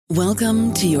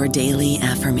Welcome to your daily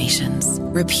affirmations.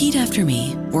 Repeat after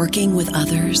me. Working with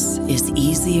others is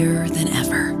easier than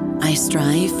ever. I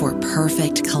strive for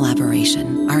perfect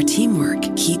collaboration. Our teamwork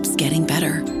keeps getting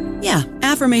better. Yeah,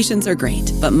 affirmations are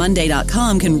great, but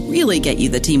Monday.com can really get you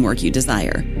the teamwork you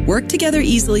desire. Work together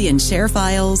easily and share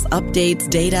files, updates,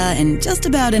 data, and just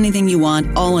about anything you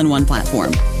want all in one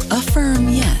platform. Affirm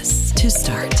yes to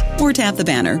start, or tap the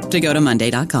banner to go to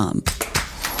Monday.com.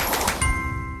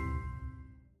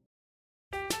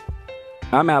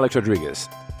 I'm Alex Rodriguez.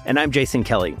 And I'm Jason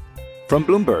Kelly. From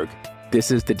Bloomberg,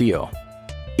 this is The Deal.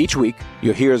 Each week,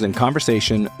 you'll hear us in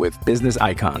conversation with business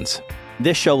icons.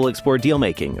 This show will explore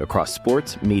deal-making across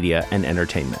sports, media, and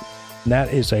entertainment.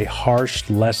 That is a harsh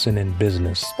lesson in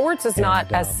business. Sports is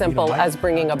not as simple as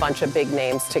bringing a bunch of big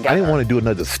names together. I didn't want to do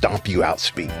another stomp you out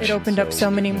speech. It opened up so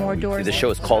many more doors. The show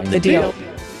is called The Deal.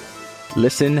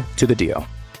 Listen to The Deal.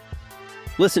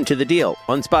 Listen to The Deal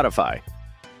on Spotify.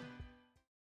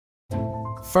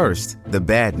 First, the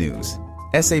bad news.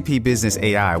 SAP Business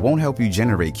AI won't help you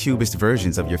generate cubist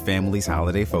versions of your family's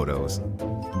holiday photos.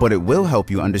 But it will help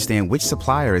you understand which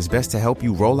supplier is best to help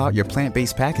you roll out your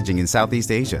plant-based packaging in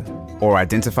Southeast Asia, or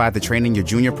identify the training your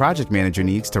junior project manager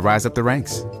needs to rise up the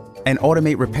ranks, and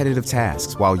automate repetitive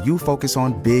tasks while you focus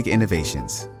on big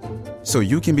innovations, so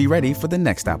you can be ready for the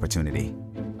next opportunity.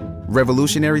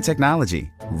 Revolutionary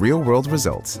technology, real-world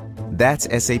results. That's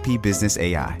SAP Business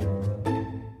AI.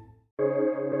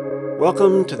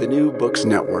 Welcome to the New Books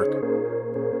Network.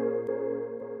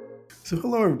 So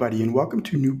hello everybody, and welcome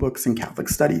to New Books in Catholic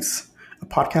Studies, a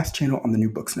podcast channel on the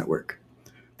New Books Network.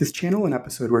 This channel and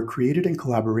episode were created in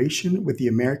collaboration with the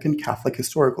American Catholic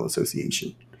Historical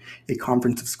Association, a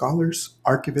conference of scholars,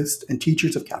 archivists, and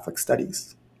teachers of Catholic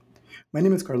studies. My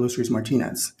name is Carlos Ruiz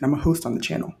Martinez, and I'm a host on the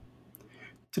channel.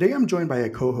 Today I'm joined by a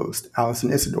co-host,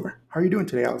 Allison Isidore. How are you doing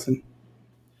today, Allison?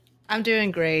 I'm doing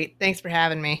great. Thanks for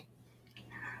having me.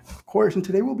 Of course, and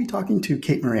today we'll be talking to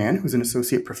Kate Moran, who's an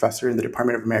associate professor in the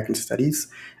Department of American Studies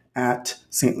at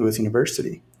St. Louis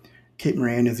University. Kate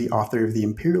Moran is the author of The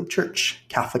Imperial Church,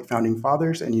 Catholic Founding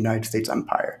Fathers and United States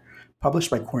Empire,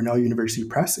 published by Cornell University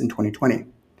Press in 2020.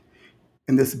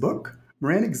 In this book,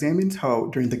 Moran examines how,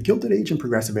 during the Gilded Age and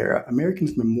Progressive Era,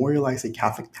 Americans memorialized a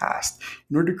Catholic past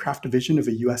in order to craft a vision of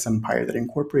a U.S. empire that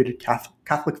incorporated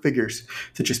Catholic figures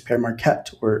such as Pere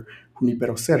Marquette or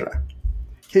Junipero Serra.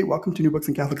 Kate, welcome to New Books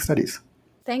in Catholic Studies.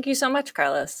 Thank you so much,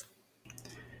 Carlos.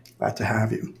 Glad to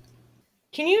have you.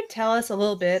 Can you tell us a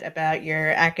little bit about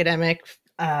your academic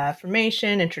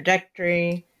formation and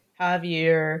trajectory? How have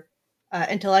your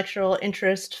intellectual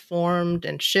interest formed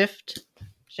and shifted?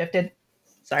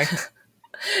 Sorry.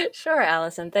 Sure,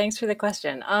 Allison. Thanks for the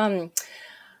question.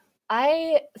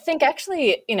 I think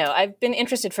actually, I've been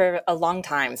interested for a long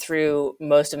time through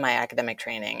most of my academic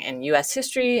training in U.S.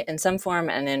 history in some form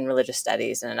and in religious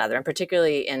studies in another, and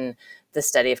particularly in the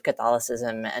study of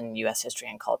Catholicism and U.S. history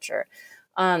and culture.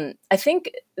 I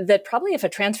think that probably if a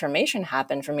transformation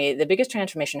happened for me, the biggest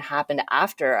transformation happened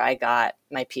after I got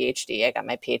my PhD. I got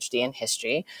my PhD in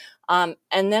history. And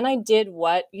then I did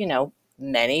what,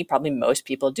 probably most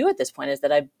people do at this point, is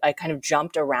that I kind of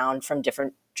jumped around from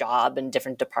different job and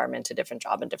different department to different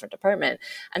job and different department.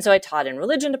 And so I taught in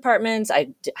religion departments. I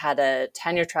had a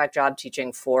tenure track job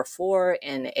teaching 4-4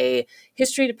 in a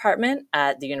history department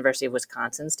at the University of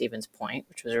Wisconsin, Stevens Point,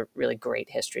 which was a really great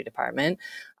history department.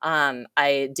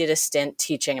 I did a stint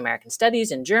teaching American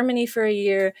studies in Germany for a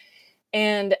year.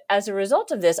 And as a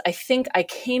result of this, I think I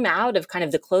came out of kind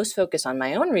of the close focus on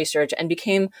my own research and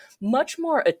became much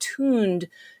more attuned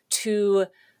to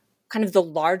kind of the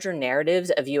larger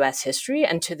narratives of U.S. history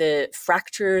and to the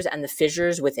fractures and the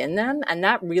fissures within them. And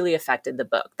that really affected the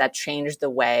book. That changed the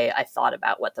way I thought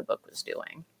about what the book was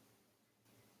doing.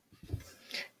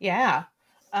 Yeah.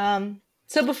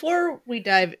 So before we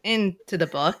dive into the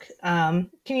book, can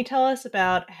you tell us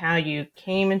about how you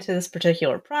came into this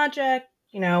particular project?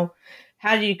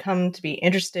 How did you come to be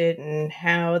interested in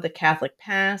how the Catholic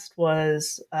past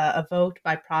was evoked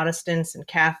by Protestants and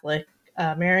Catholic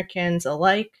Americans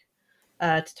alike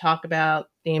to talk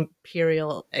about the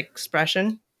imperial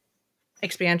expansion?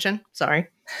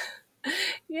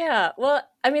 Yeah, well,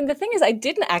 the thing is, I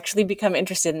didn't actually become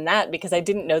interested in that because I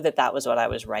didn't know that was what I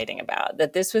was writing about,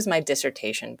 that this was my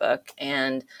dissertation book.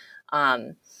 And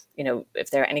if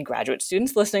there are any graduate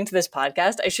students listening to this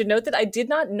podcast, I should note that I did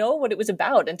not know what it was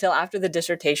about until after the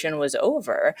dissertation was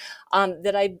over,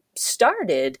 that I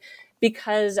started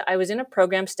because I was in a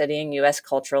program studying U.S.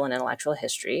 cultural and intellectual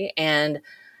history. And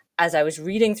as I was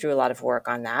reading through a lot of work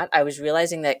on that, I was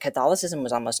realizing that Catholicism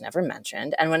was almost never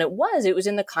mentioned. And when it was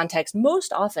in the context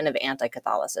most often of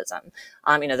anti-Catholicism.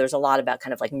 There's a lot about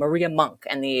kind of like Maria Monk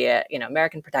and the,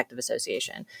 American Protective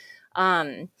Association.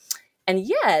 And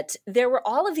yet there were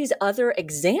all of these other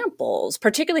examples,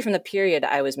 particularly from the period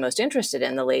I was most interested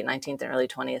in, the late 19th and early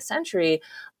 20th century,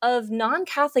 of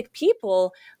non-Catholic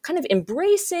people kind of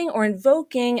embracing or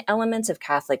invoking elements of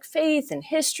Catholic faith and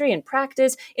history and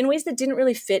practice in ways that didn't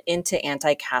really fit into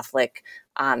anti-Catholic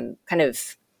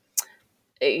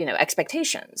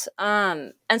expectations.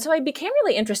 And so I became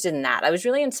really interested in that. I was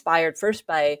really inspired first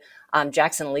by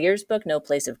Jackson Lear's book, No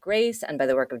Place of Grace, and by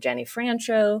the work of Jenny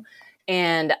Francho.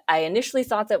 And I initially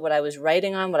thought that what I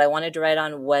wanted to write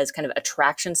on was kind of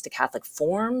attractions to Catholic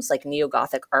forms like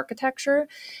neo-Gothic architecture.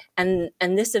 And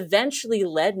this eventually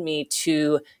led me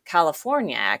to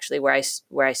California, actually, where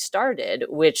I started,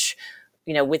 which,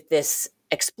 with this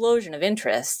explosion of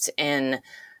interest in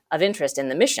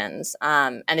the missions.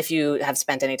 And if you have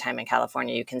spent any time in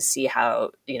California, you can see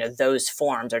how, those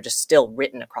forms are just still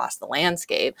written across the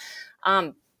landscape.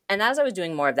 And as I was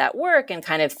doing more of that work and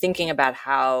kind of thinking about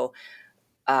how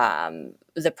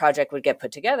the project would get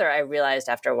put together, I realized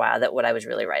after a while that what I was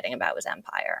really writing about was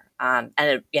empire. But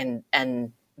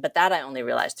that I only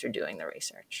realized through doing the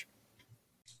research.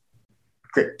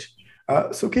 Great.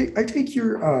 So Kate, I take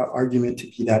your argument to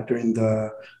be that during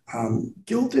the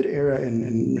Gilded Era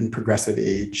and Progressive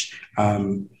Age,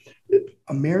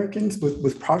 Americans,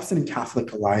 with Protestant and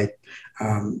Catholic alike,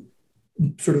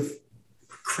 sort of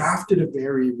crafted a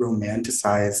very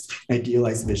romanticized,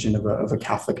 idealized vision of a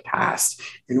Catholic past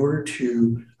in order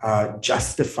to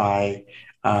justify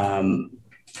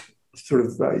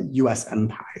U.S.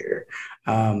 empire.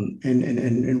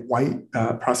 And white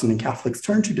Protestant and Catholics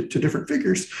turned to different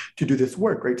figures to do this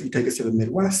work, right? To take us to the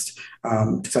Midwest,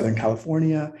 to Southern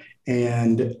California,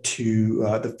 and to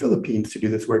the Philippines to do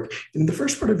this work. In the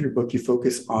first part of your book, you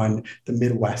focus on the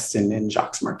Midwest and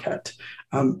Jacques Marquette.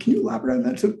 Can you elaborate on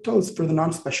that? So tell us, for the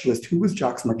non-specialist, who was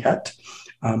Jacques Marquette?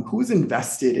 Who was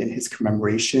invested in his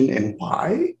commemoration and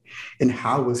why? And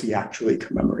how was he actually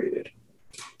commemorated?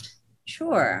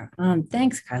 Sure.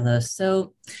 Thanks, Carlos.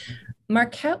 So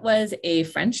Marquette was a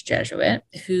French Jesuit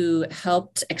who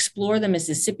helped explore the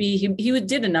Mississippi. He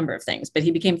did a number of things, but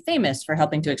he became famous for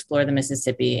helping to explore the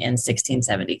Mississippi in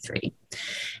 1673.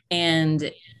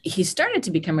 And he started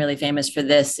to become really famous for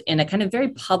this in a kind of very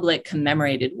public,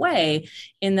 commemorated way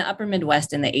in the upper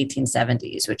Midwest in the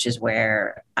 1870s, which is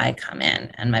where I come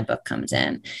in and my book comes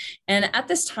in. And at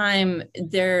this time,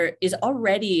 there is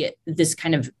already this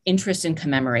kind of interest in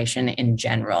commemoration in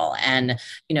general. And,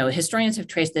 historians have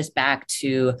traced this back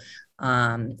to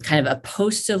kind of a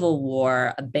post-Civil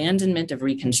War abandonment of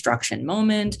Reconstruction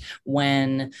moment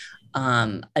when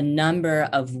a number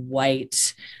of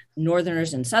white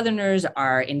Northerners and Southerners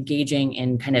are engaging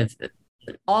in kind of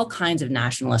all kinds of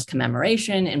nationalist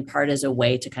commemoration, in part as a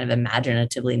way to kind of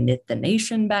imaginatively knit the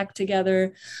nation back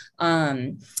together.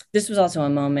 This was also a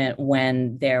moment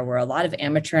when there were a lot of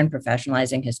amateur and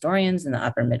professionalizing historians in the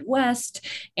upper Midwest,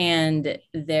 and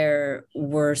there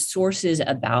were sources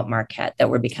about Marquette that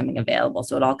were becoming available.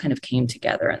 So it all kind of came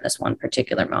together in this one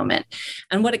particular moment.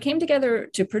 And what it came together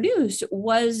to produce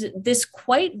was this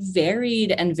quite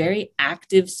varied and very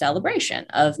active celebration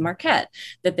of Marquette,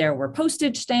 that there were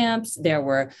postage stamps, there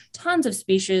were tons of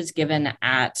speeches given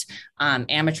at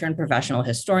amateur and professional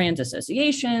historians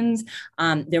associations.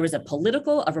 There was a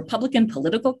Republican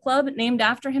political club named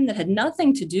after him that had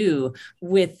nothing to do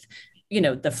with,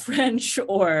 the French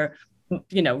or,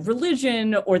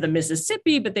 religion or the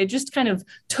Mississippi, but they just kind of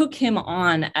took him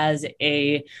on as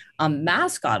a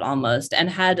mascot almost, and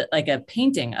had like a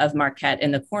painting of Marquette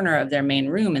in the corner of their main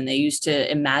room. And they used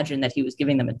to imagine that he was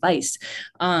giving them advice.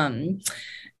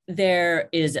 There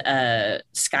is a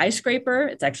skyscraper.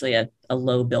 It's actually a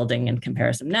low building in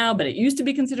comparison now, but it used to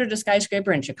be considered a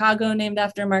skyscraper in Chicago named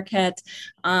after Marquette.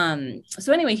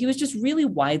 So anyway, he was just really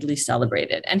widely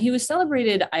celebrated. And he was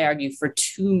celebrated, I argue, for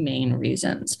two main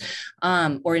reasons,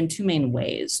 or in two main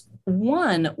ways.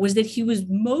 One was that he was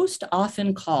most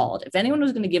often called, if anyone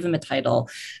was going to give him a title,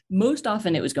 most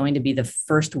often it was going to be the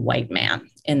first white man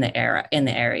in the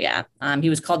area. He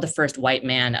was called the first white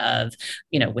man of,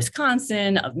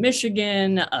 Wisconsin, of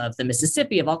Michigan, of the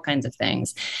Mississippi, of all kinds of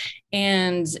things.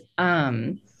 And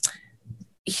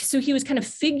so he was kind of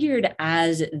figured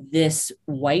as this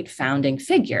white founding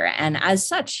figure. And as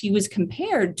such, he was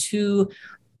compared to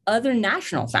other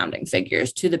national founding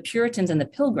figures, to the Puritans and the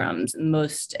Pilgrims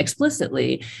most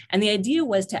explicitly. And the idea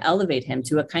was to elevate him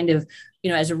to a kind of,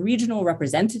 as a regional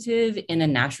representative in a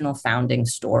national founding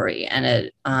story,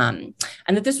 and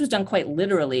that this was done quite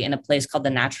literally in a place called the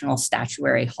National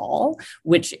Statuary Hall,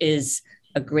 which is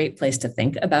a great place to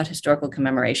think about historical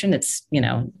commemoration. It's,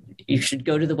 you should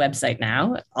go to the website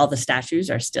now. All the statues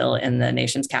are still in the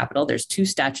nation's capital. There's 2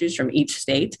 statues from each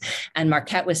state, and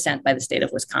Marquette was sent by the state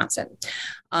of Wisconsin.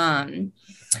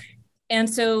 And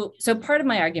so part of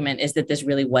my argument is that this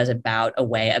really was about a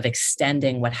way of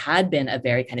extending what had been a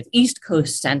very kind of East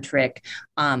Coast centric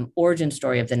origin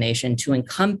story of the nation to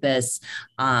encompass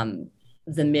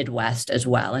the Midwest as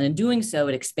well. And in doing so,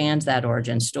 it expands that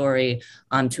origin story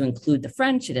to include the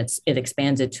French. It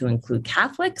expands it to include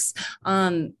Catholics,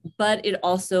 but it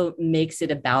also makes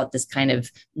it about this kind of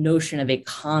notion of a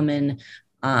common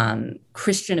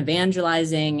Christian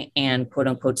evangelizing and quote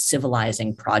unquote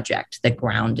civilizing project that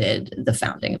grounded the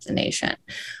founding of the nation.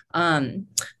 So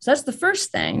that's the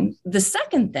first thing. The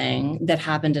second thing that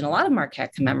happened in a lot of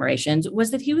Marquette commemorations was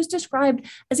that he was described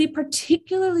as a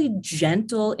particularly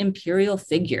gentle imperial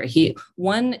figure.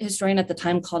 One historian at the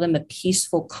time called him a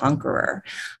peaceful conqueror,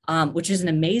 which is an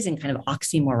amazing kind of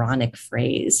oxymoronic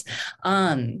phrase.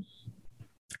 And,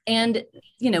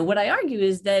 what I argue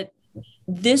is that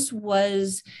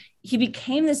he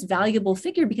became this valuable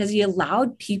figure because he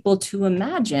allowed people to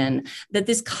imagine that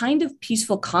this kind of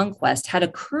peaceful conquest had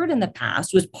occurred in the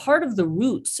past, was part of the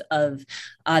roots of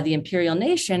the imperial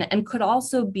nation, and could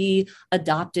also be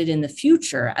adopted in the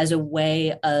future as a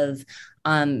way of,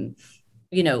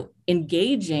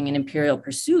 engaging in imperial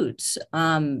pursuits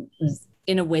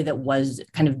in a way that was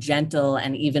kind of gentle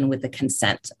and even with the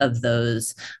consent of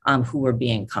those who were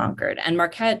being conquered. And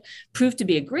Marquette proved to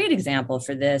be a great example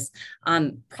for this,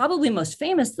 probably most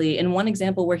famously in one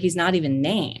example where he's not even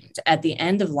named. At the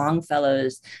end of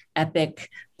Longfellow's epic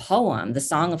poem, The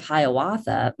Song of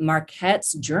Hiawatha,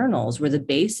 Marquette's journals were the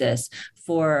basis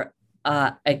for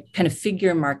a kind of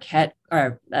figure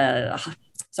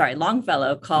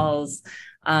Longfellow calls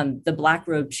the Black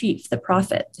Robe Chief, the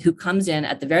prophet, who comes in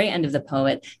at the very end of the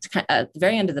poem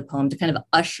to kind of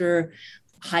usher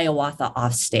Hiawatha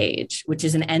off stage, which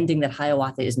is an ending that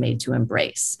Hiawatha is made to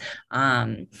embrace.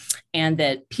 And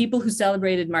that people who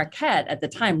celebrated Marquette at the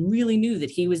time really knew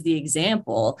that he was the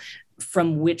example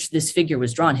from which this figure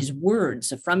was drawn. His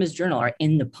words from his journal are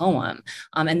in the poem.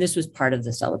 And this was part of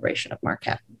the celebration of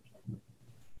Marquette.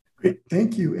 Great,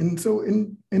 thank you. And so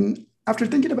after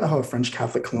thinking about how a French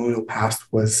Catholic colonial past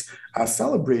was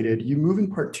celebrated, you move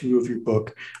in part 2 of your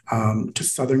book to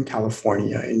Southern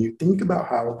California, and you think about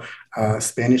how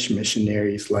Spanish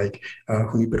missionaries like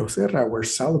Junipero Serra were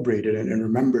celebrated and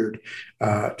remembered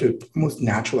to almost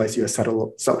naturalize U.S.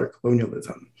 settler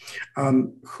colonialism.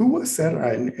 Who was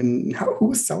Serra, and who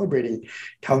was celebrating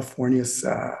California's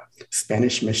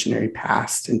Spanish missionary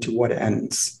past, and to what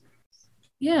ends?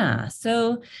 Yeah,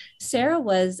 so Serra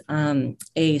was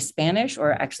a Spanish,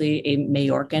 or actually a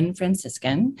Majorcan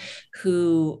Franciscan,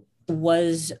 who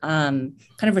was kind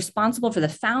of responsible for the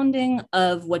founding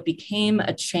of what became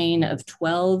a chain of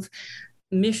 12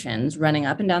 missions running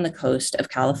up and down the coast of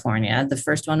California. The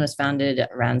first one was founded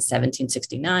around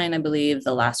 1769, I believe,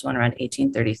 the last one around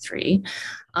 1833.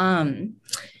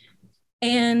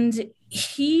 And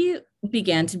he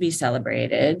began to be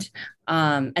celebrated,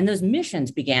 and those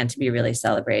missions began to be really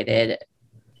celebrated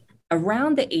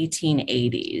around the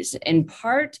 1880s, in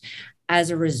part as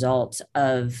a result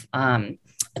of a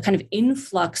kind of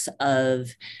influx of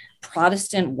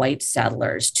Protestant white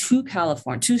settlers to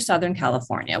Southern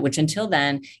California, which until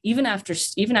then, even after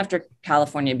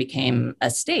California became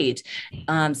a state,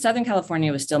 Southern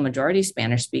California was still majority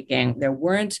Spanish speaking. There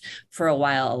weren't for a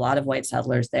while a lot of white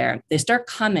settlers there. They start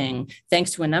coming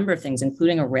thanks to a number of things,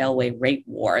 including a railway rate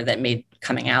war that made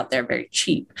coming out there very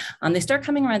cheap. They start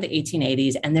coming around the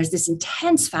 1880s, and there's this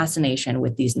intense fascination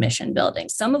with these mission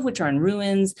buildings, some of which are in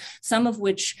ruins, some of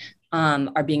which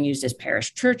are being used as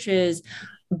parish churches,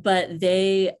 but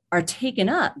they are taken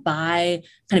up by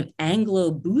kind of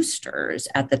Anglo boosters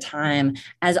at the time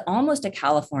as almost a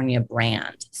California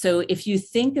brand. So if you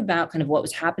think about kind of what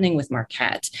was happening with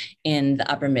Marquette in the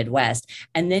upper Midwest,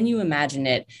 and then you imagine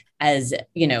it as,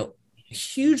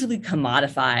 hugely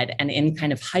commodified and in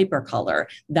kind of hypercolor,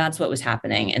 that's what was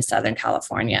happening in Southern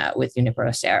California with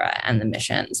Junipero Serra and the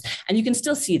missions. And you can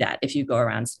still see that if you go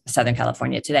around Southern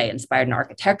California today. It inspired an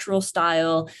architectural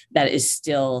style that is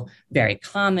still very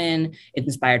common. It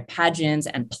inspired pageants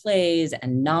and plays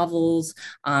and novels.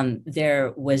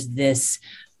 There was this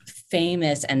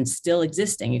famous and still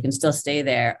existing, you can still stay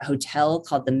there, a hotel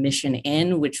called the Mission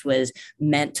Inn, which was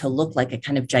meant to look like a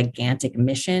kind of gigantic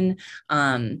mission.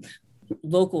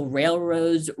 Local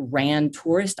railroads ran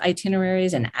tourist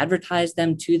itineraries and advertised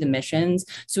them to the missions.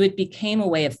 So it became a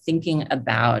way of thinking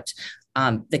about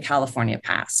the California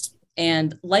past.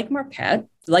 And like Marquette,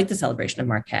 like the celebration of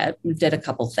Marquette, did a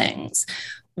couple things.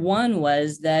 One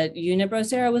was that Junipero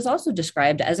Serra was also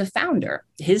described as a founder.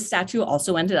 His statue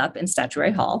also ended up in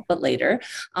Statuary Hall, but later.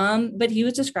 But he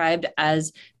was described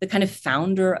as the kind of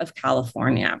founder of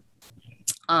California.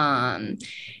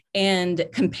 And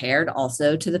compared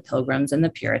also to the Pilgrims and the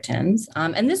Puritans.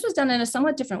 And this was done in a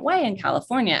somewhat different way in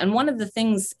California. And one of the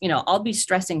things, I'll be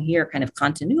stressing here kind of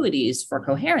continuities for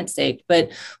coherence sake, but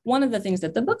one of the things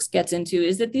that the books gets into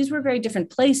is that these were very different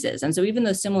places. And so even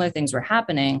though similar things were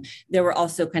happening, there were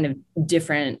also kind of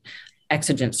different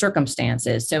exigent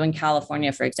circumstances. So in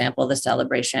California, for example, the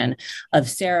celebration of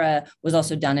Serra was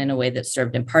also done in a way that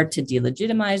served in part to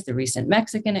delegitimize the recent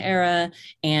Mexican era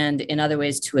and in other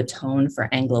ways to atone for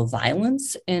Anglo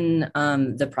violence in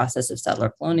the process of settler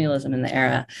colonialism in the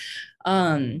era,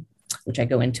 which I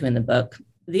go into in the book.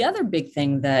 The other big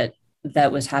thing that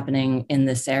was happening in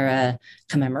the Serra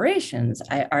commemorations,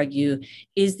 I argue,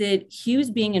 is that he was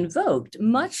being invoked,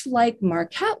 much like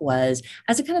Marquette was,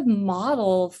 as a kind of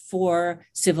model for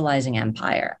civilizing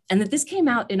empire. And that this came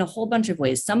out in a whole bunch of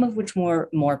ways, some of which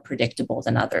more predictable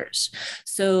than others.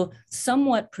 So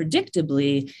somewhat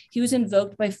predictably, he was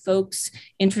invoked by folks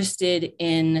interested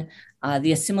in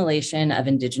the assimilation of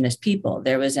indigenous people.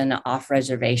 There was an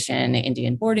off-reservation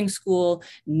Indian boarding school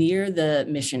near the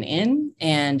Mission Inn,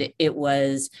 and it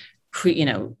was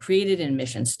created in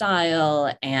mission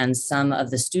style, and some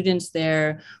of the students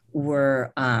there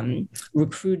were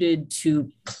recruited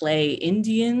to play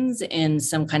Indians in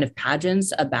some kind of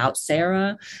pageants about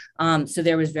Serra. So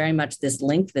there was very much this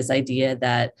link, this idea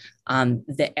that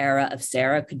the era of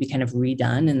Serra could be kind of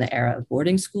redone in the era of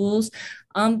boarding schools.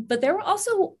 But there were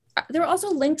also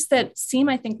links that seem,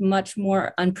 I think, much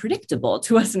more unpredictable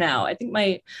to us now. I think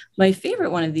my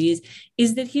favorite one of these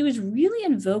is that he was really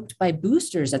invoked by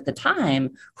boosters at the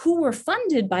time who were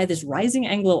funded by this rising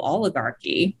Anglo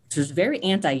oligarchy, which was very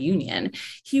anti-union.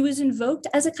 He was invoked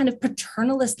as a kind of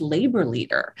paternalist labor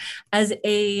leader, as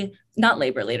a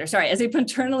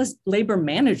paternalist labor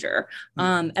manager,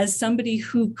 as somebody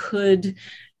who could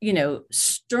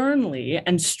sternly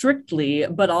and strictly,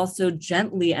 but also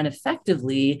gently and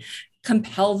effectively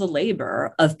compel the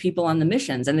labor of people on the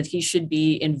missions, and that he should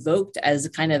be invoked as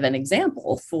kind of an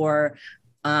example for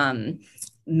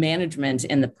management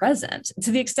in the present,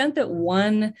 to the extent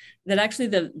that actually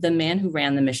the man who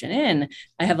ran the Mission Inn,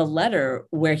 I have a letter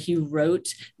where he wrote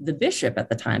the bishop at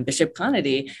the time, Bishop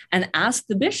Conady, and asked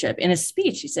the bishop in a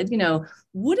speech, he said,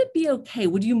 would it be okay,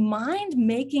 would you mind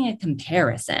making a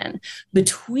comparison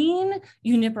between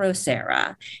Junipero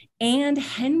Serra and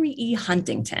Henry E.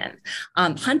 Huntington?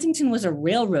 Huntington was a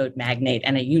railroad magnate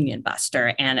and a union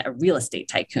buster and a real estate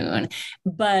tycoon,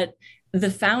 but the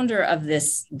founder of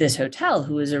this hotel,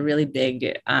 who was a really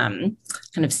big kind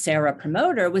of Serra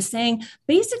promoter, was saying,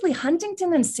 basically,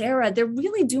 Huntington and Serra, they're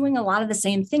really doing a lot of the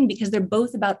same thing because they're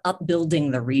both about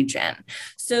upbuilding the region.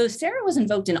 So Serra was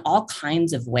invoked in all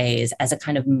kinds of ways as a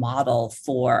kind of model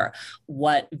for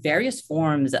what various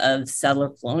forms of settler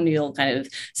colonial kind of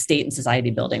state and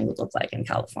society building would look like in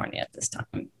California at this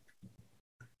time.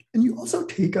 And you also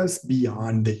take us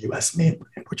beyond the U.S. mainland,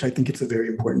 which I think is a very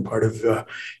important part of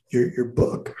your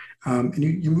book. And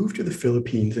you move to the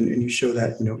Philippines, and you show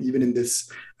that even in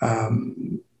this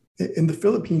in the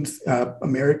Philippines,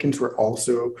 Americans were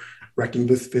also reckoned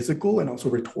with physical and also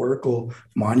rhetorical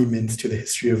monuments to the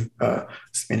history of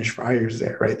Spanish friars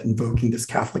there, right? Invoking this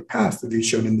Catholic past that we've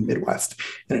shown in the Midwest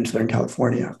and in Southern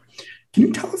California. Can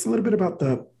you tell us a little bit about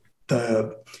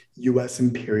the U.S.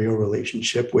 imperial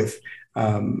relationship with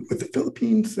the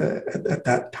Philippines at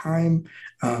that time,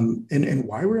 and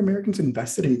why were Americans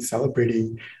invested in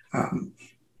celebrating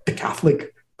the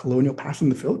Catholic colonial past in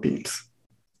the Philippines?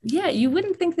 Yeah, you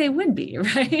wouldn't think they would be,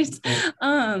 right?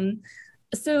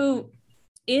 So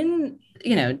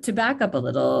to back up a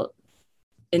little,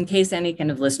 in case any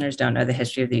kind of listeners don't know the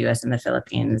history of the U.S. and the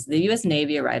Philippines, the U.S.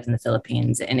 Navy arrived in the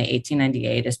Philippines in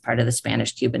 1898 as part of the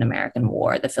Spanish-Cuban-American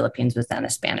War. The Philippines was then a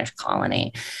Spanish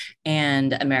colony.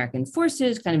 And American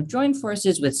forces kind of joined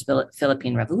forces with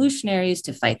Philippine revolutionaries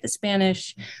to fight the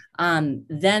Spanish.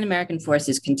 Then American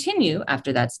forces continue,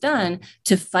 after that's done,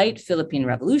 to fight Philippine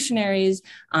revolutionaries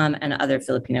and other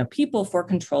Filipino people for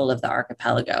control of the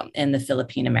archipelago in the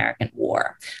Philippine-American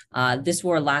War. This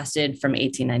war lasted from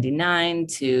 1899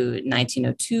 to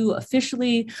 1902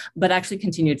 officially, but actually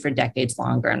continued for decades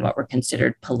longer in what were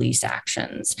considered police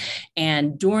actions.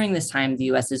 And during this time, the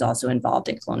U.S. is also involved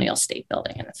in colonial state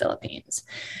building in the Philippines.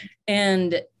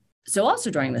 And so also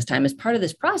during this time, as part of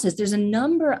this process, there's a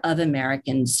number of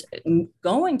Americans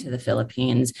going to the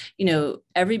Philippines,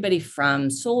 everybody from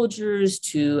soldiers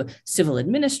to civil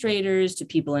administrators to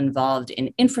people involved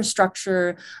in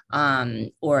infrastructure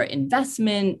or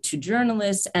investment to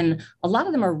journalists. And a lot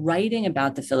of them are writing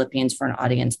about the Philippines for an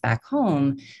audience back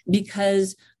home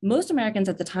because most Americans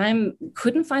at the time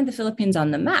couldn't find the Philippines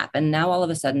on the map. And now all of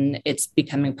a sudden it's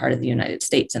becoming part of the United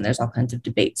States. And there's all kinds of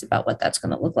debates about what that's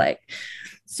going to look like.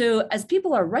 So as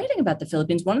people are writing about the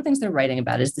Philippines, one of the things they're writing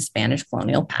about is the Spanish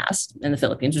colonial past in the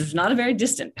Philippines, which is not a very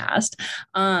distant past.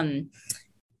 And,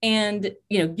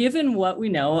 given what we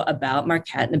know about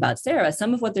Marquette and about Serra,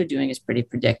 some of what they're doing is pretty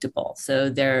predictable. So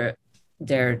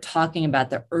they're talking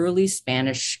about the early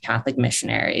Spanish Catholic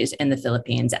missionaries in the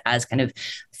Philippines as kind of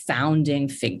founding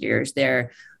figures.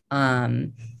 They're,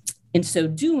 in so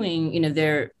doing,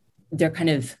 they're kind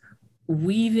of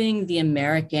weaving the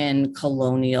American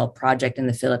colonial project in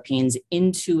the Philippines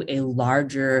into a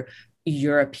larger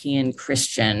European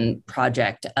Christian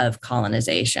project of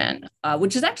colonization,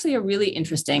 which is actually a really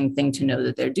interesting thing to know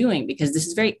that they're doing, because this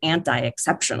is very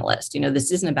anti-exceptionalist.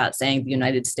 This isn't about saying the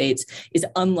United States is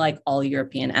unlike all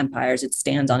European empires. It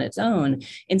stands on its own.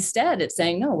 Instead, it's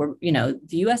saying, no,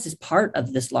 the US is part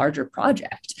of this larger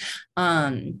project.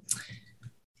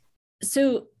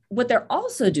 So what they're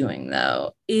also doing,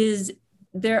 though, is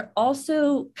they're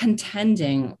also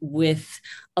contending with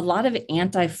a lot of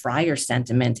anti-friar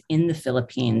sentiment in the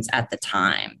Philippines at the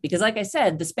time. Because like I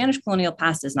said, the Spanish colonial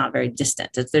past is not very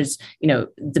distant. There's,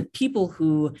 the people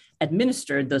who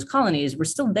administered those colonies were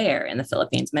still there in the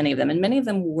Philippines, many of them. And many of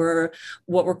them were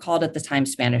what were called at the time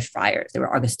Spanish friars. They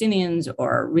were Augustinians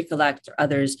or Recollects or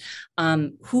others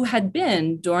who had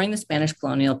been, during the Spanish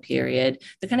colonial period,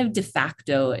 the kind of de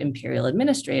facto imperial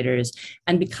administrators.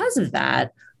 And because of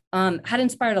that, had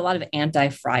inspired a lot of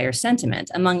anti-friar sentiment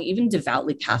among even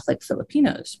devoutly Catholic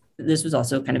Filipinos. This was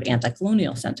also kind of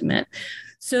anti-colonial sentiment.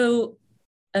 So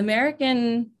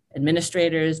American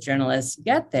administrators, journalists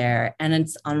get there, and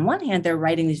it's, on one hand, they're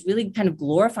writing these really kind of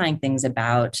glorifying things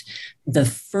about the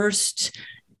first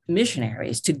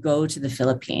missionaries to go to the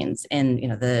Philippines in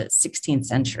the 16th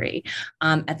century.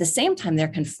 At the same time, they're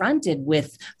confronted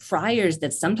with friars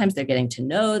that sometimes they're getting to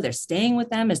know, they're staying with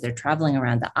them as they're traveling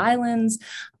around the islands,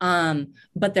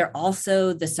 but they're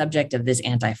also the subject of this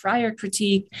anti-friar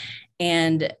critique.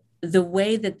 And the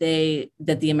way that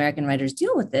the American writers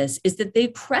deal with this is that they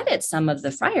credit some of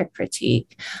the friar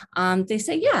critique. They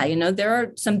say, there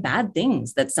are some bad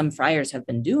things that some friars have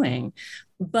been doing,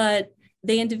 but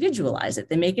they individualize it.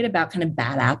 They make it about kind of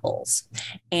bad apples,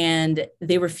 and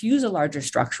they refuse a larger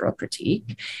structural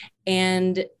critique.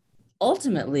 And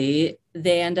ultimately,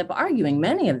 they end up arguing,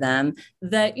 many of them,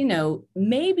 that,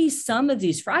 maybe some of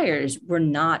these friars were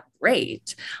not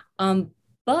great,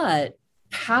 but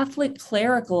Catholic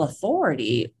clerical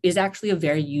authority is actually a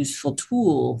very useful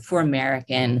tool for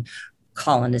American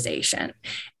colonization.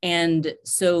 And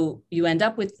so you end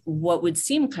up with what would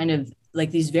seem kind of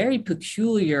like these very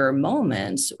peculiar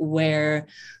moments where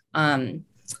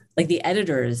like the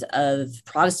editors of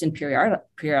Protestant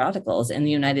periodicals in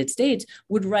the United States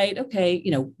would write, okay,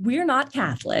 we're not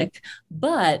Catholic,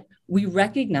 but we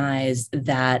recognize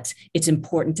that it's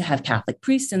important to have Catholic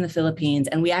priests in the Philippines,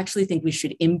 and we actually think we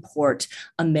should import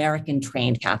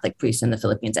American-trained Catholic priests in the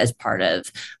Philippines as part of,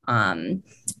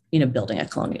 building a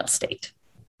colonial state.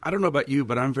 I don't know about you,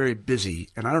 but I'm very busy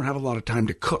and I don't have a lot of time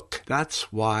to cook.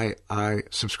 That's why I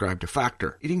subscribe to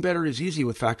Factor. Eating better is easy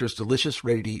with Factor's delicious,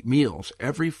 ready-to-eat meals.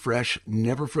 Every fresh,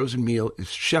 never frozen meal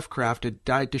is chef-crafted,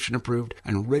 dietitian approved,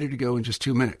 and ready to go in just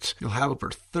 2 minutes. You'll have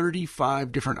over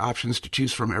 35 different options to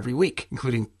choose from every week,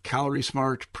 including Calorie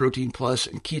Smart, Protein Plus,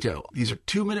 and Keto. These are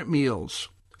 2-minute meals.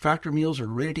 Factor meals are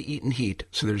ready to eat and heat,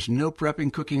 so there's no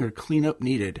prepping, cooking, or cleanup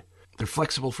needed. They're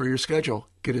flexible for your schedule.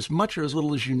 Get as much or as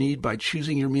little as you need by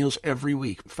choosing your meals every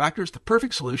week. Factor is the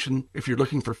perfect solution if you're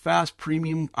looking for fast,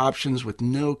 premium options with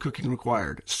no cooking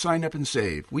required. Sign up and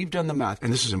save. We've done the math,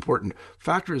 and this is important.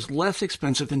 Factor is less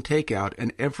expensive than takeout,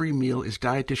 and every meal is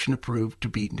dietitian approved to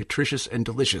be nutritious and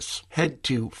delicious. Head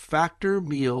to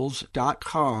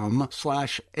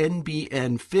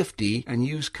factormeals.com/NBN50 and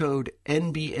use code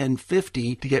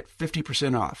NBN50 to get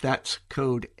 50% off. That's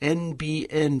code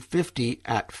NBN50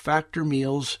 at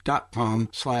factormeals.com/NBN50.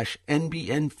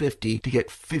 bloomberg.com/NBN50 to get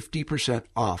 50%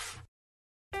 off.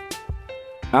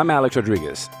 I'm Alex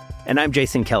Rodriguez. And I'm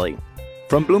Jason Kelly.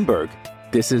 From Bloomberg,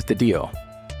 this is The Deal.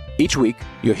 Each week,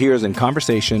 you'll hear us in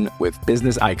conversation with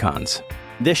business icons.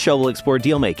 This show will explore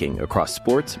deal-making across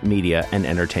sports, media, and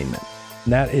entertainment.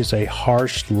 That is a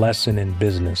harsh lesson in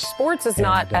business. Sports is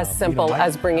not as simple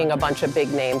as bringing a bunch of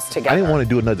big names together. I didn't want to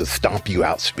do another stomp you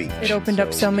out speech. It opened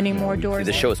up so many more doors.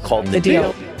 The show is called The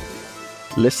Deal.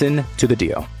 Listen to The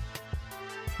Deal.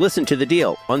 Listen to The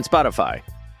Deal on Spotify.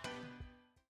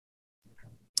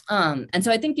 And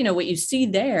so I think, what you see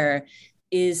there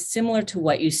is similar to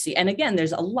what you see. And again,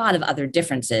 there's a lot of other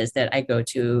differences that I go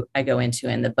into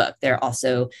in the book. They're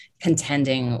also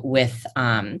contending with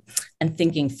and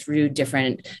thinking through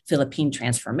different Philippine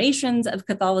transformations of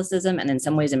Catholicism. And in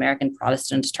some ways, American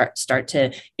Protestants start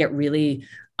to get really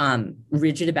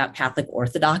rigid about Catholic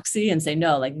orthodoxy and say,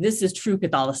 no, like this is true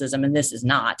Catholicism and this is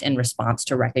not, in response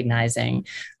to recognizing,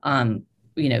 some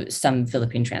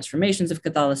Philippine transformations of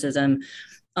Catholicism.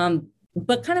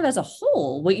 But kind of as a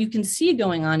whole, what you can see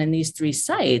going on in these three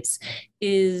sites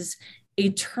is a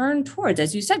turn towards,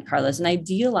 as you said, Carlos, an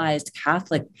idealized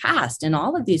Catholic past in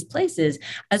all of these places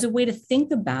as a way to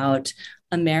think about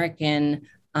American,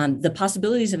 the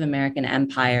possibilities of American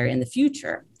empire in the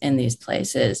future in these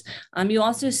places. You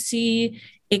also see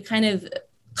a kind of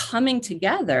coming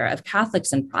together of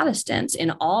Catholics and Protestants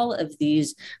in all of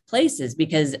these places,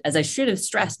 because as I should have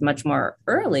stressed much more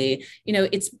early,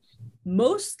 it's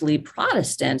mostly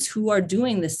Protestants who are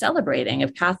doing the celebrating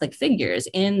of Catholic figures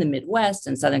in the Midwest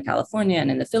and Southern California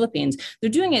and in the Philippines. They're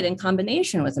doing it in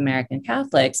combination with American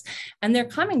Catholics, and they're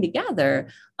coming together,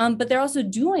 but they're also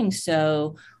doing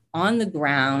so on the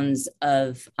grounds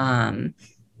of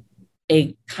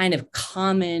a kind of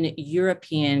common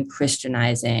European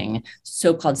Christianizing,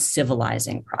 so-called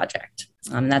civilizing project.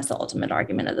 That's the ultimate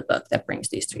argument of the book that brings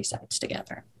these three sides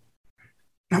together.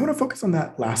 I want to focus on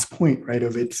that last point, right?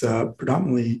 Of it's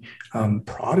predominantly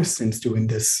Protestants doing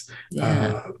this,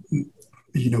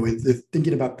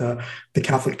 thinking about the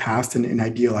Catholic past in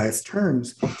idealized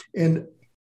terms. And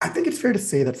I think it's fair to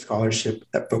say that scholarship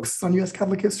that focuses on U.S.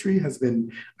 Catholic history has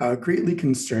been greatly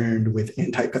concerned with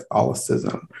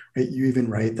anti-Catholicism. Right? You even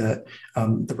write that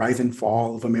the rise and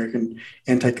fall of American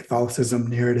anti-Catholicism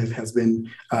narrative has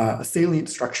been a salient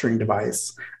structuring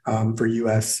device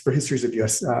for histories of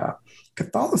U.S.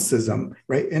 Catholicism,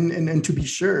 right? And to be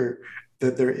sure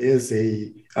that there is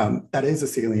that is a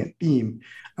salient theme.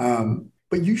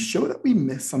 But you show that we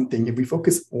miss something if we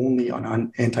focus only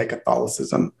on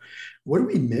anti-Catholicism. What do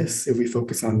we miss if we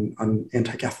focus on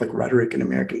anti-Catholic rhetoric in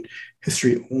American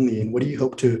history only? And what do you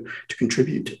hope to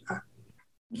contribute to that?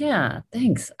 Yeah,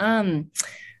 thanks. I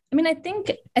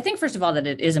think first of all that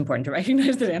it is important to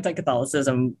recognize that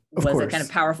anti-Catholicism was a kind of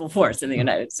powerful force in the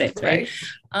United States, right?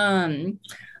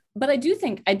 But I do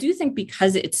think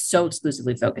because it's so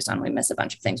exclusively focused on, we miss a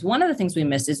bunch of things. One of the things we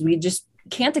miss is we just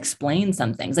can't explain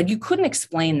some things. Like you couldn't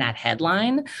explain that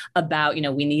headline about,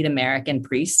 we need American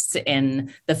priests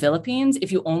in the Philippines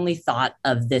if you only thought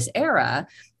of this era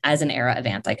as an era of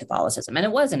anti-Catholicism. And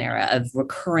it was an era of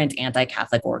recurrent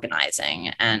anti-Catholic organizing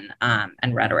and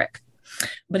rhetoric.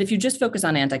 But if you just focus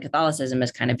on anti-Catholicism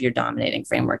as kind of your dominating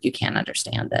framework, you can't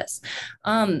understand this.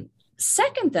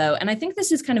 Second, though, and I think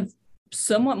this is kind of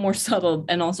somewhat more subtle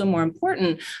and also more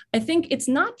important, I think it's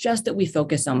not just that we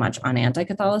focus so much on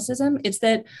anti-Catholicism, it's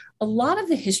that a lot of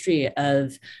the history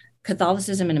of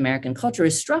Catholicism in American culture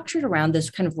is structured around this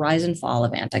kind of rise and fall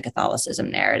of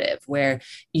anti-Catholicism narrative, where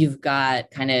you've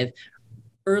got kind of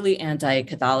early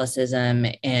anti-Catholicism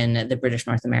in the British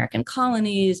North American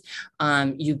colonies.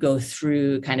 You go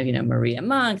through kind of, Maria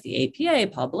Monk, the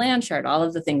APA, Paul Blanchard, all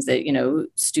of the things that,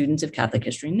 students of Catholic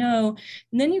history know.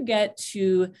 And then you get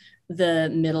to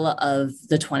the middle of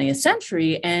the 20th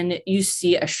century and you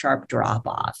see a sharp drop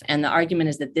off. And the argument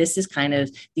is that this is kind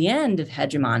of the end of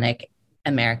hegemonic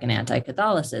American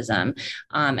anti-Catholicism.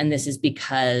 And this is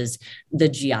because the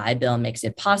GI Bill makes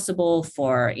it possible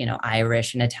for, many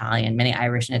Irish and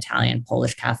Italian,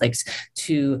 Polish Catholics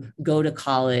to go to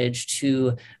college,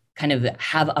 to kind of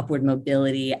have upward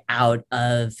mobility out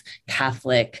of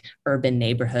Catholic urban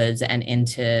neighborhoods and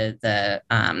into the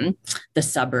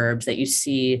suburbs, that you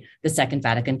see the Second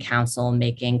Vatican Council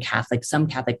making some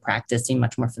Catholic practice seem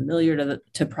much more familiar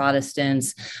to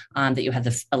Protestants, that you have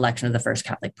the election of the first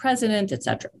Catholic president, et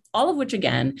cetera. All of which,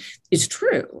 again, is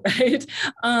true, right?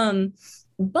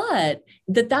 But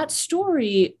that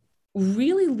story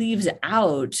really leaves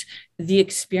out the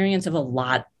experience of a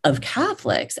lot of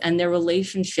Catholics and their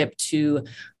relationship to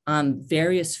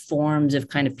various forms of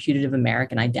kind of putative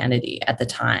American identity at the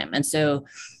time. And so,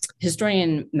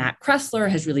 historian Matt Kressler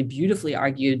has really beautifully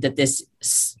argued that this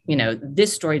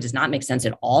story does not make sense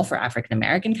at all for African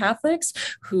American Catholics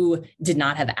who did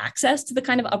not have access to the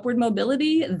kind of upward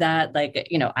mobility that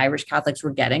Irish Catholics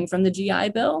were getting from the GI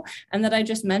Bill and that I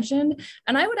just mentioned.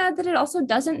 And I would add that it also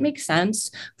doesn't make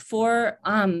sense for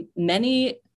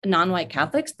many non-white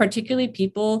Catholics, particularly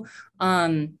people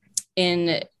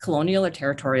in colonial or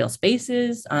territorial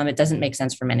spaces. It doesn't make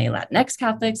sense for many Latinx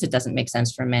Catholics. It doesn't make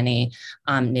sense for many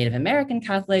Native American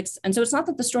Catholics. And so it's not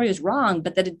that the story is wrong,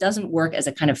 but that it doesn't work as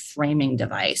a kind of framing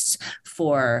device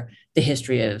for the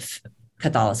history of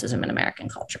Catholicism in American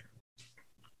culture.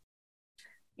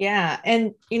 Yeah.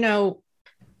 And,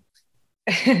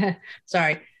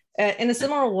 sorry, in a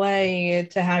similar way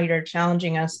to how you're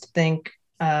challenging us to think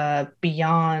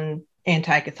beyond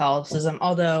anti-Catholicism,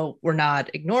 although we're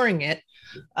not ignoring it,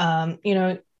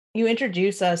 you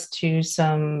introduce us to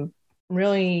some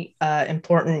really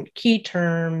important key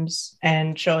terms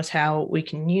and show us how we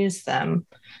can use them,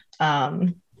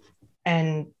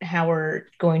 and how we're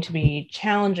going to be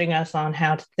challenging us on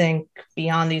how to think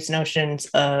beyond these notions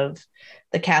of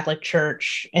the Catholic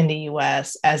Church in the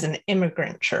U.S. as an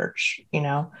immigrant church.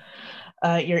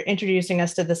 You're introducing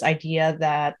us to this idea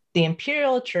that the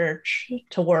imperial church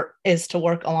is to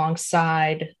work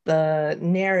alongside the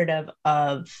narrative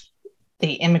of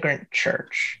the immigrant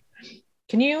church.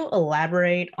 Can you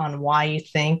elaborate on why you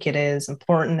think it is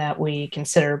important that we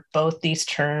consider both these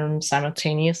terms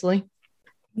simultaneously?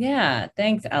 Yeah,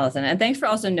 thanks, Allison. And thanks for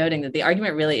also noting that the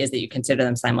argument really is that you consider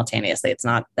them simultaneously. It's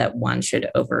not that one should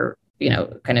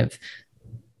kind of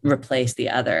replace the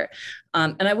other.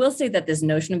 And I will say that this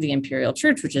notion of the imperial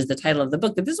church, which is the title of the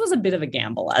book, that this was a bit of a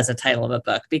gamble as a title of a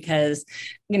book, because,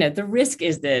 the risk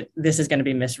is that this is going to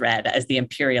be misread as the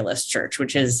imperialist church,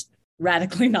 which is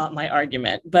radically not my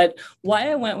argument. But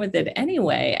why I went with it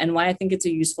anyway, and why I think it's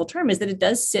a useful term, is that it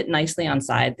does sit nicely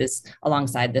alongside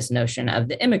this notion of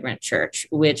the immigrant church,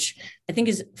 which I think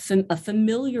is a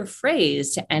familiar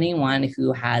phrase to anyone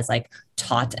who has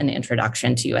taught an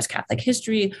introduction to U.S. Catholic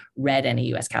history, read any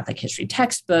U.S. Catholic history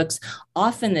textbooks.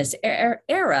 Often this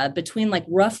era between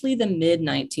roughly the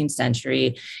mid-19th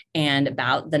century and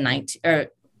about the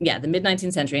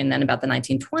mid-19th century and then about the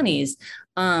 1920s,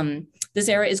 this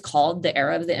era is called the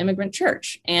era of the immigrant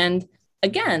church. And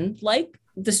again, like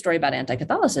the story about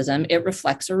anti-Catholicism, it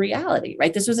reflects a reality,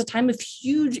 right? This was a time of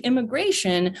huge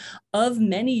immigration of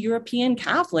many European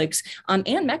Catholics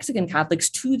and Mexican Catholics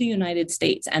to the United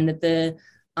States, and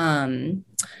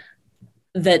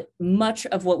that much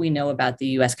of what we know about the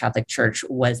U.S. Catholic Church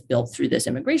was built through this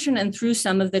immigration and through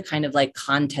some of the kind of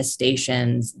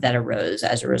contestations that arose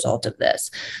as a result of this.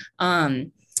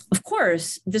 Of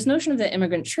course, this notion of the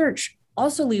immigrant church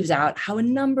also leaves out how a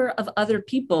number of other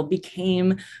people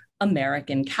became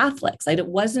American Catholics. It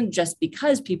wasn't just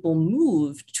because people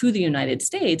moved to the United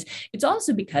States. It's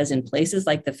also because in places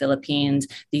like the Philippines,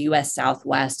 the U.S.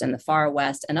 Southwest and the Far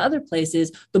West and other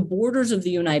places, the borders of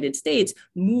the United States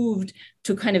moved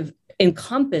to kind of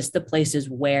encompass the places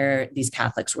where these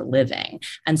Catholics were living.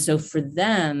 And so for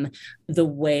them, the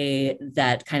way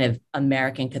that kind of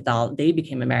they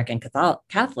became American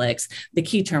Catholics, the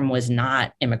key term was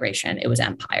not immigration, it was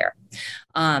empire.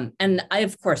 And I,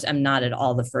 of course, am not at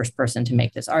all the first person to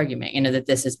make this argument, that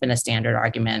this has been a standard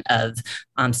argument of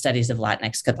studies of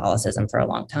Latinx Catholicism for a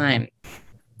long time.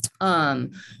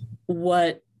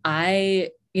 What I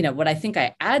think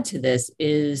I add to this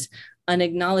is an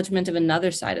acknowledgement of another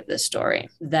side of this story,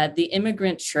 that the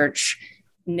immigrant church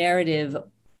narrative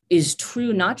is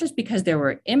true, not just because there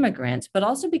were immigrants, but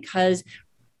also because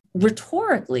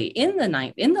rhetorically in the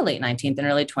late 19th and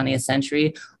early 20th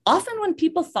century, often when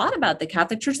people thought about the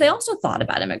Catholic Church, they also thought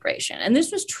about immigration. And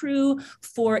this was true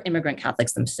for immigrant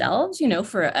Catholics themselves,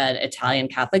 for an Italian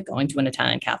Catholic going to an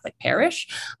Italian Catholic parish.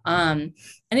 And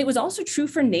it was also true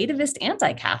for nativist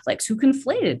anti-Catholics who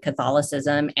conflated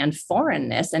Catholicism and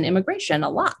foreignness and immigration a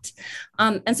lot.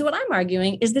 And so what I'm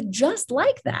arguing is that just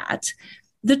like that,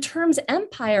 the terms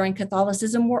empire and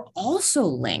Catholicism were also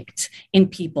linked in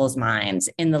people's minds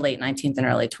in the late 19th and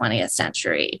early 20th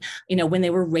century. When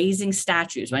they were raising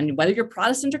statues, whether you're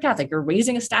Protestant or Catholic, you're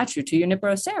raising a statue to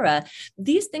Junipero Serra,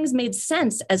 these things made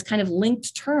sense as kind of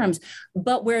linked terms.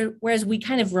 But whereas we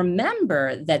kind of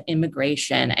remember that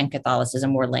immigration and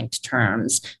Catholicism were linked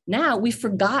terms, now we've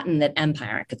forgotten that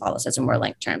empire and Catholicism were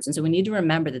linked terms. And so we need to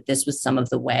remember that this was some of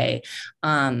the way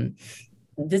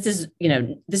this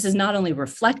is not only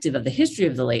reflective of the history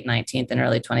of the late 19th and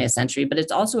early 20th century, but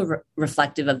it's also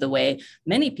reflective of the way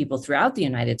many people throughout the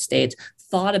United States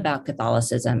thought about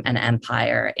Catholicism and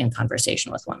empire in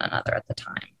conversation with one another at the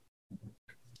time.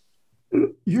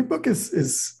 Your book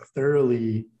is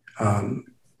thoroughly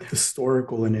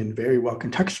historical and very well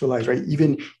contextualized, right?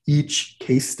 Even each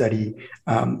case study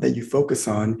that you focus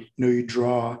on, you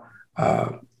draw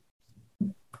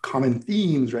common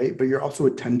themes, right? But you're also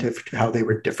attentive to how they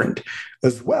were different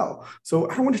as well. So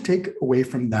I want to take away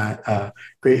from that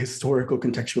great historical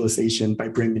contextualization by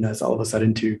bringing us all of a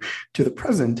sudden to the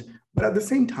present. But at the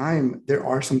same time, there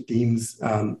are some themes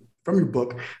from your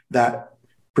book that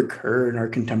recur in our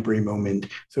contemporary moment.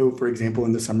 So, for example,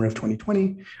 in the summer of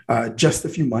 2020, just a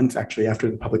few months actually after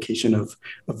the publication of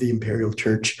the Imperial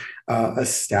Church, a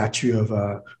statue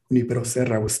of Junipero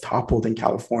Serra was toppled in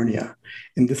California.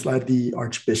 And this led the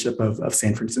Archbishop of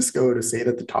San Francisco to say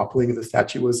that the toppling of the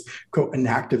statue was, quote, an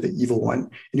act of the evil one.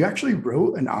 And you actually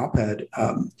wrote an op-ed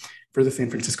for the San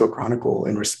Francisco Chronicle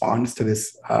in response to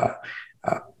this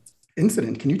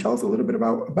incident. Can you tell us a little bit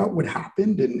about what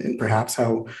happened and perhaps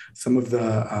how some of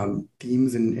the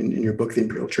themes in your book, The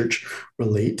Imperial Church,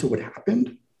 relate to what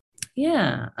happened?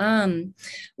 Yeah.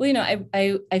 Well,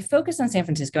 I focused on San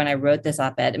Francisco, and I wrote this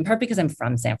op-ed in part because I'm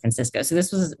from San Francisco. So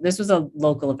this was a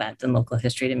local event and local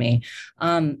history to me.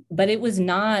 But it was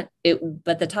not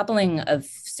but the toppling of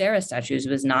Serra statues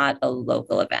was not a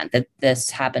local event. That this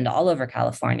happened all over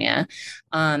California.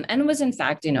 And was in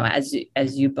fact,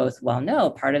 as you both well know,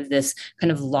 part of this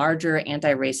kind of larger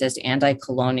anti-racist,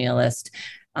 anti-colonialist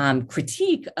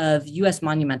critique of U.S.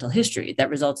 monumental history that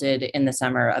resulted in the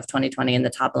summer of 2020 in the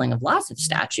toppling of lots of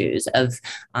statues of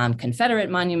Confederate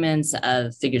monuments,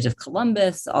 of figures of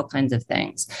Columbus, all kinds of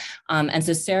things. And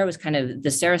so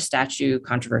the Serra statue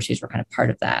controversies were kind of part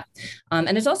of that.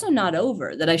 And it's also not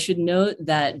over. That I should note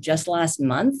that just last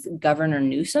month, Governor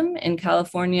Newsom in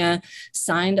California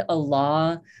signed a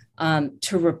law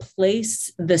to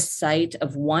replace the site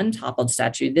of one toppled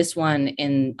statue, this one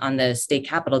on the state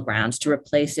capitol grounds, to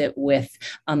replace it with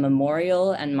a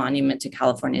memorial and monument to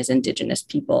California's indigenous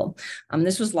people.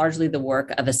 This was largely the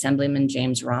work of Assemblyman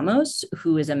James Ramos,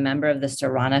 who is a member of the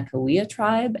Serrana Cahuilla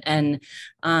tribe and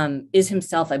is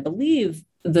himself, I believe,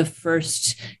 the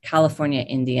first California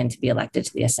Indian to be elected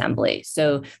to the assembly.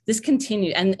 So this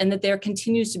continued, and that there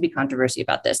continues to be controversy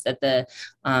about this, that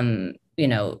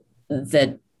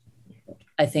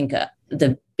I think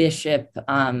the bishop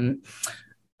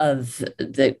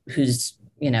who's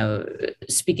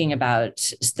speaking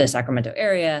about the Sacramento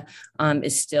area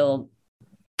has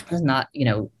not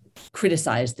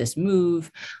criticized this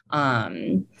move,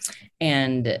 and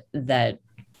that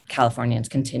Californians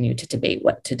continue to debate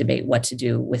what to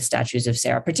do with statues of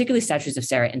Serra, particularly statues of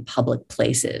Serra in public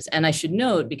places. And I should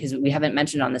note, because we haven't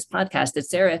mentioned on this podcast, that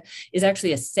Serra is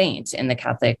actually a saint in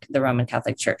the Roman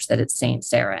Catholic Church, that it's Saint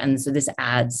Serra. And so this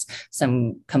adds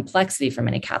some complexity for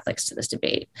many Catholics to this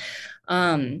debate.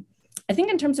 I think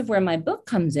in terms of where my book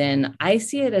comes in, I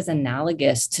see it as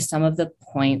analogous to some of the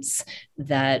points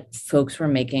that folks were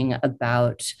making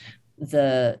about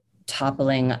the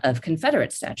toppling of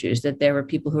Confederate statues, that there were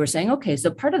people who were saying, okay, so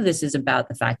part of this is about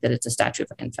the fact that it's a statue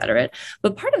of a Confederate,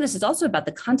 but part of this is also about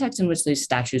the context in which these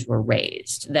statues were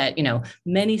raised, that,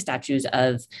 many statues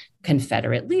of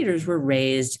Confederate leaders were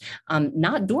raised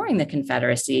not during the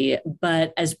Confederacy,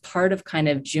 but as part of kind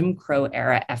of Jim Crow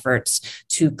era efforts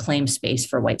to claim space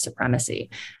for white supremacy.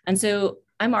 And so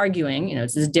I'm arguing,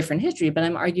 this is a different history, but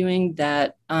I'm arguing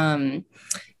that,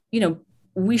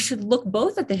 we should look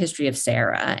both at the history of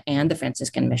Serra and the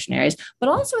Franciscan missionaries, but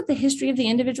also at the history of the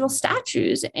individual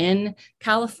statues in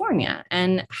California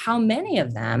and how many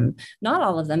of them, not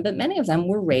all of them, but many of them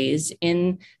were raised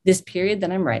in this period that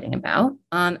I'm writing about.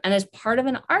 And as part of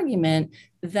an argument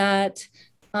that,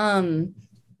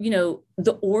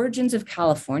 the origins of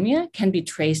California can be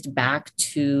traced back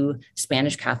to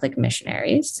Spanish Catholic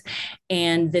missionaries,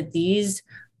 and that these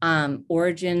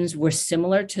origins were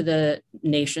similar to the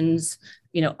nation's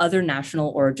other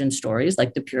national origin stories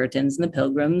like the Puritans and the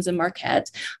Pilgrims and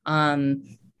Marquette,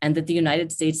 and that the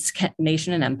United States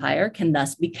nation and empire can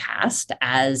thus be cast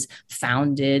as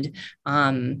founded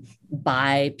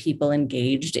by people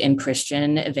engaged in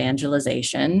Christian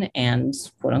evangelization and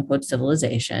quote unquote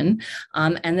civilization,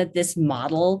 and that this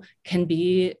model can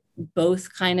be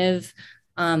both kind of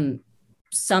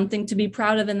something to be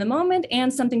proud of in the moment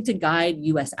and something to guide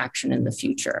U.S. action in the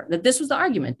future. That this was the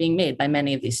argument being made by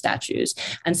many of these statues.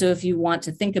 And so if you want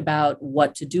to think about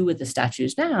what to do with the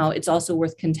statues now, it's also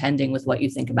worth contending with what you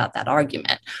think about that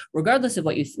argument, regardless of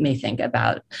what you may think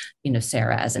about,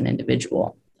 Serra as an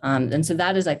individual. And so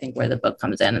that is, I think, where the book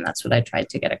comes in. And that's what I tried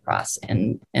to get across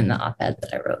in the op-ed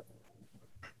that I wrote.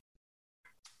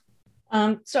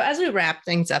 So as we wrap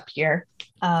things up here,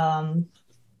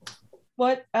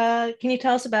 what can you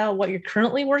tell us about what you're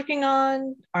currently working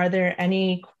on? Are there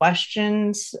any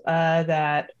questions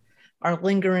that are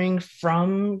lingering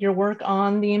from your work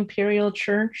on the Imperial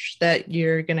Church that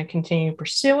you're going to continue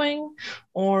pursuing?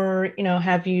 Or,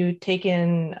 have you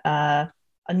taken a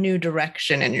new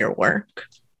direction in your work?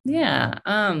 Yeah.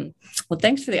 Well,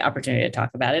 thanks for the opportunity to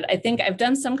talk about it. I think I've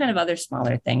done some kind of other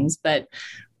smaller things, but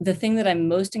the thing that I'm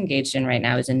most engaged in right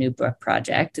now is a new book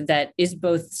project that is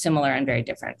both similar and very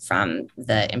different from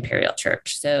the Imperial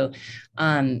Church. So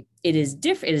it is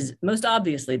different. It is most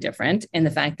obviously different in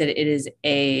the fact that it is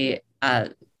a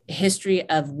history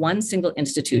of one single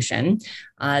institution,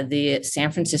 the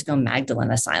San Francisco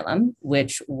Magdalene Asylum,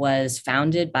 which was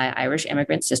founded by Irish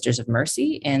immigrant Sisters of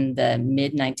Mercy in the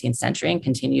mid-19th century and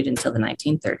continued until the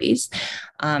 1930s.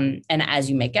 And as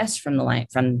you may guess from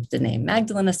the name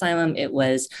Magdalene Asylum, it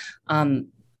was kind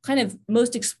of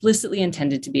most explicitly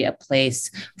intended to be a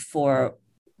place for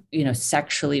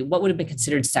what would have been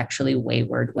considered sexually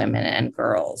wayward women and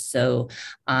girls. So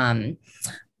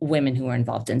women who were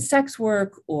involved in sex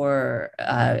work, or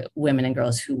women and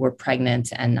girls who were pregnant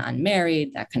and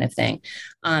unmarried, that kind of thing.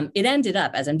 It ended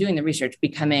up, as I'm doing the research,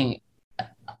 becoming,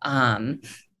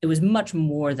 it was much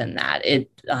more than that.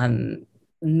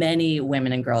 Many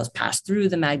women and girls passed through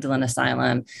the Magdalene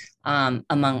Asylum,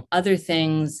 among other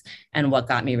things. And what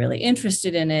got me really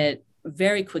interested in it,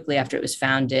 very quickly after it was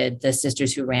founded, the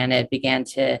sisters who ran it began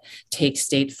to take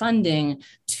state funding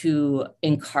to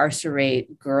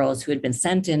incarcerate girls who had been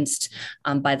sentenced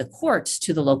by the courts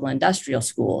to the local industrial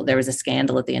school. There was a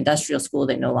scandal at the industrial school.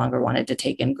 They no longer wanted to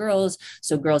take in girls.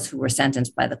 So girls who were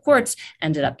sentenced by the courts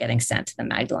ended up getting sent to the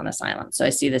Magdalene Asylum. So I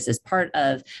see this as part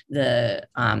of the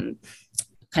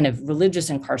kind of religious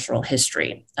and carceral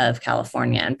history of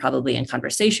California, and probably in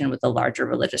conversation with the larger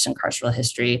religious and carceral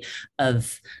history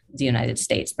of the United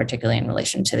States, particularly in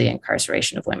relation to the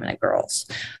incarceration of women and girls.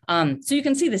 So you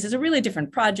can see this is a really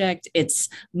different project. It's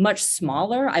much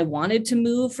smaller. I wanted to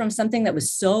move from something that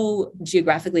was so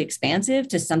geographically expansive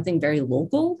to something very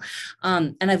local.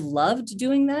 And I've loved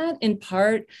doing that, in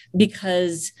part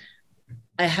because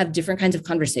I have different kinds of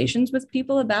conversations with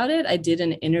people about it. I did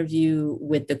an interview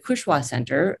with the Kushwa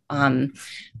Center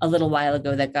a little while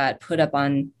ago that got put up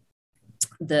on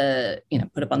the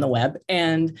web.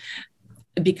 And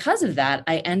because of that,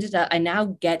 I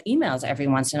now get emails every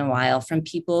once in a while from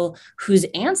people whose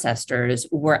ancestors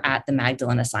were at the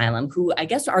Magdalene Asylum, who I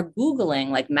guess are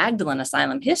Googling like Magdalene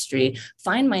Asylum history,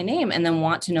 find my name, and then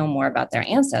want to know more about their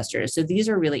ancestors. So these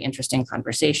are really interesting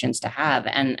conversations to have.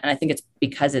 And I think it's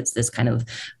because it's this kind of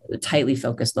tightly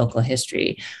focused local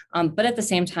history. But at the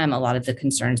same time, a lot of the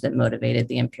concerns that motivated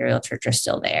the Imperial Church are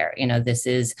still there. This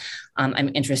is,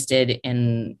 I'm interested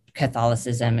in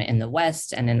Catholicism in the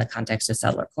West and in the context of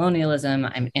settler colonialism.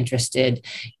 I'm interested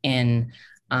in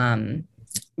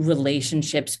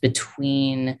relationships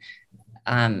between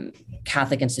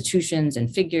Catholic institutions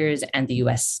and figures and the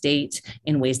US state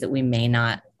in ways that we may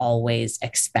not always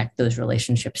expect those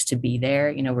relationships to be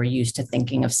there. We're used to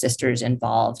thinking of sisters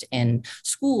involved in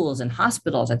schools and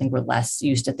hospitals. I think we're less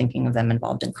used to thinking of them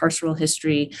involved in carceral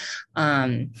history.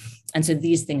 And so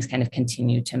these things kind of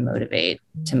continue to motivate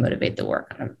the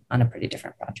work on a pretty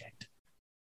different project.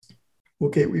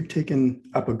 Well, Kate, we've taken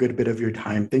up a good bit of your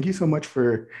time. Thank you so much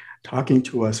for talking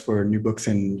to us for New Books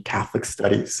in Catholic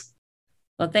Studies.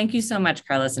 Well, thank you so much,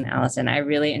 Carlos and Allison. I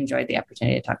really enjoyed the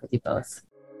opportunity to talk with you both.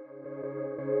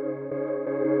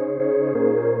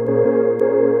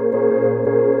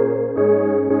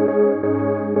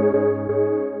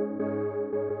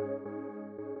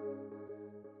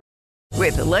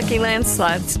 With the Lucky Land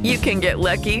Slots, you can get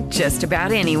lucky just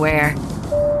about anywhere.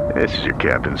 This is your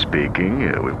captain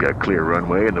speaking. We've got clear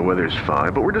runway and the weather's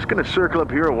fine, but we're just going to circle up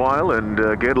here a while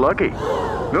and get lucky.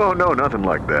 No, nothing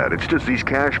like that. It's just these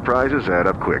cash prizes add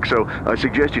up quick. So I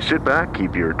suggest you sit back,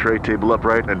 keep your tray table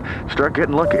upright, and start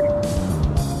getting lucky.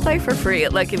 Play for free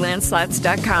at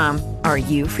LuckyLandSlots.com. Are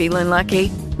you feeling lucky?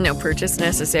 No purchase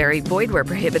necessary. Void where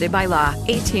prohibited by law.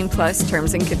 18+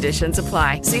 terms and conditions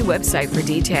apply. See website for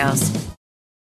details.